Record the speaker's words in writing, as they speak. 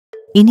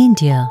In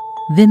India,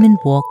 women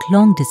walk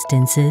long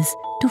distances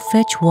to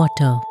fetch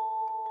water.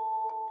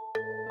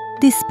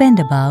 They spend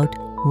about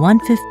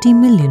 150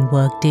 million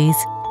workdays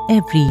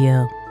every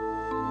year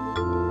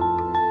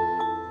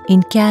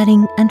in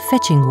carrying and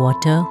fetching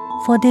water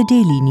for their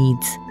daily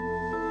needs.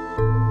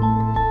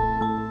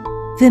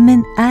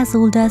 Women as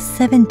old as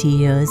 70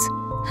 years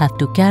have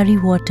to carry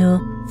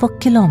water for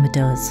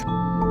kilometers.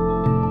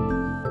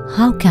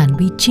 How can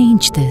we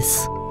change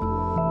this?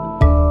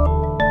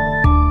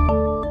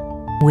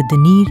 With the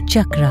Neer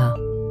Chakra.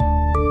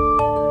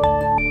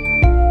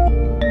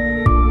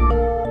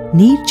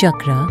 Neer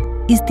Chakra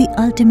is the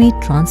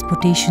ultimate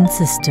transportation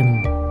system.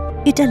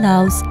 It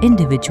allows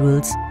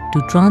individuals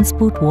to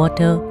transport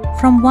water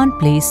from one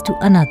place to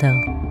another.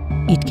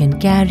 It can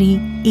carry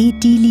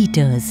 80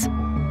 liters.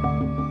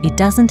 It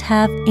doesn't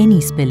have any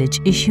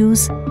spillage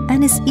issues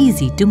and is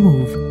easy to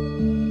move.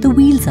 The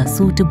wheels are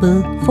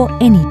suitable for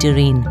any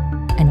terrain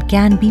and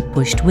can be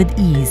pushed with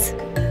ease.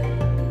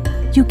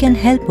 You can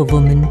help a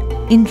woman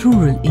in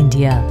rural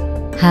India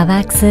have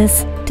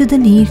access to the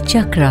Neer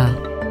Chakra,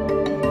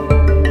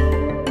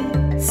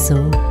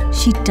 so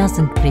she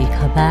doesn't break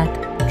her back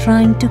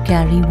trying to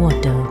carry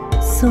water,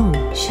 so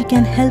she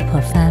can help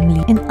her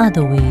family in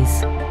other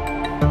ways.